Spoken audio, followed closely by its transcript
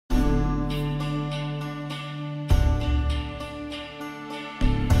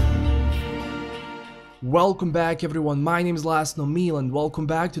Welcome back everyone, my name is LastKnownMeal and welcome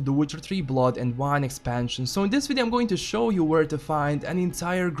back to the Witcher 3 Blood and Wine expansion. So in this video I'm going to show you where to find an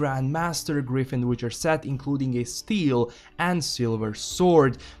entire Grandmaster Griffin Witcher set, including a steel and silver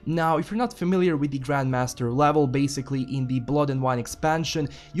sword. Now if you're not familiar with the Grandmaster level, basically in the Blood and Wine expansion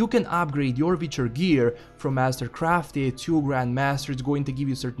you can upgrade your Witcher gear from Master Crafted to Grandmaster. It's going to give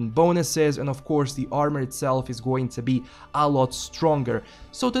you certain bonuses, and of course the armor itself is going to be a lot stronger.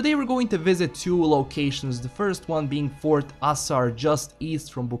 So today we're going to visit two locations, the first one being Fort Assar, just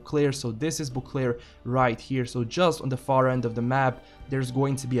east from Beauclair. So this is Beauclair right here, so just on the far end of the map there's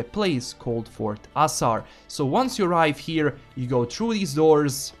going to be a place called Fort Assar. So once you arrive here, you go through these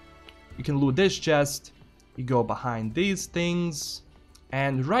doors, you can loot this chest, you go behind these things,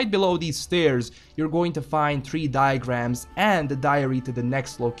 and right below these stairs you're going to find 3 diagrams and the diary to the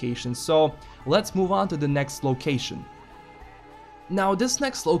next location. So let's move on to the next location. Now this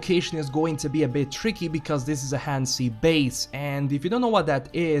next location is going to be a bit tricky because this is a Hansi base, and if you don't know what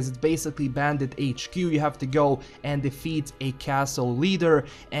that is, it's basically Bandit HQ. You have to go and defeat a castle leader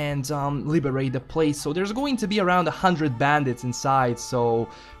and liberate the place. So there's going to be around 100 bandits inside, so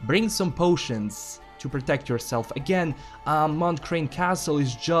bring some potions to protect yourself. Again, Mount Crane Castle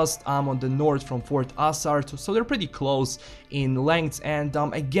is just on the north from Fort Assar, so they're pretty close in length. And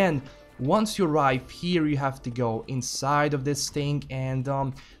again, once you arrive here you have to go inside of this thing, and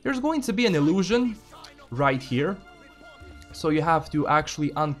there's going to be an illusion right here, so you have to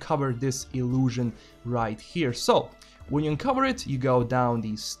actually uncover this illusion right here. So when you uncover it, you go down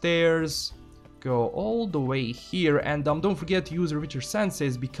these stairs, go all the way here, and don't forget to use your Witcher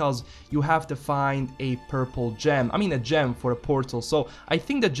senses because you have to find a purple gem, I mean a gem for a portal. So I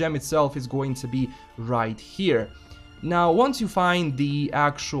think the gem itself is going to be right here. Now once you find the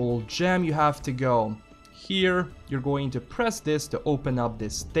actual gem, you have to go here, you're going to press this to open up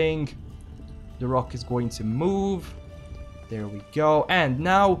this thing, the rock is going to move, there we go, and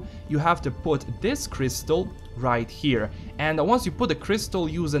now you have to put this crystal right here, and once you put the crystal,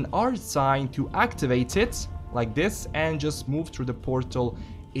 use an art sign to activate it like this and just move through the portal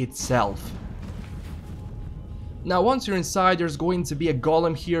itself. Now once you're inside, there's going to be a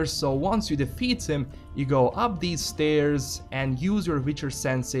golem here, so once you defeat him you go up these stairs and use your Witcher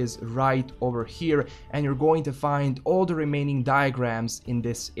senses right over here, and you're going to find all the remaining diagrams in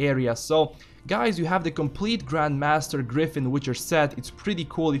this area. So guys, you have the complete Grandmaster Griffin Witcher set. It's pretty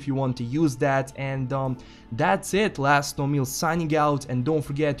cool if you want to use that, and that's it. LastKnownMeal signing out, and don't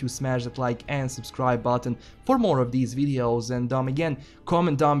forget to smash that like and subscribe button for more of these videos, and again,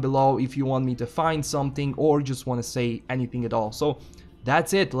 comment down below if you want me to find something or just want to say anything at all. So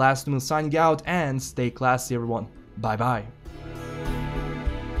that's it, LastKnownMeal signing out, and stay classy everyone. Bye bye.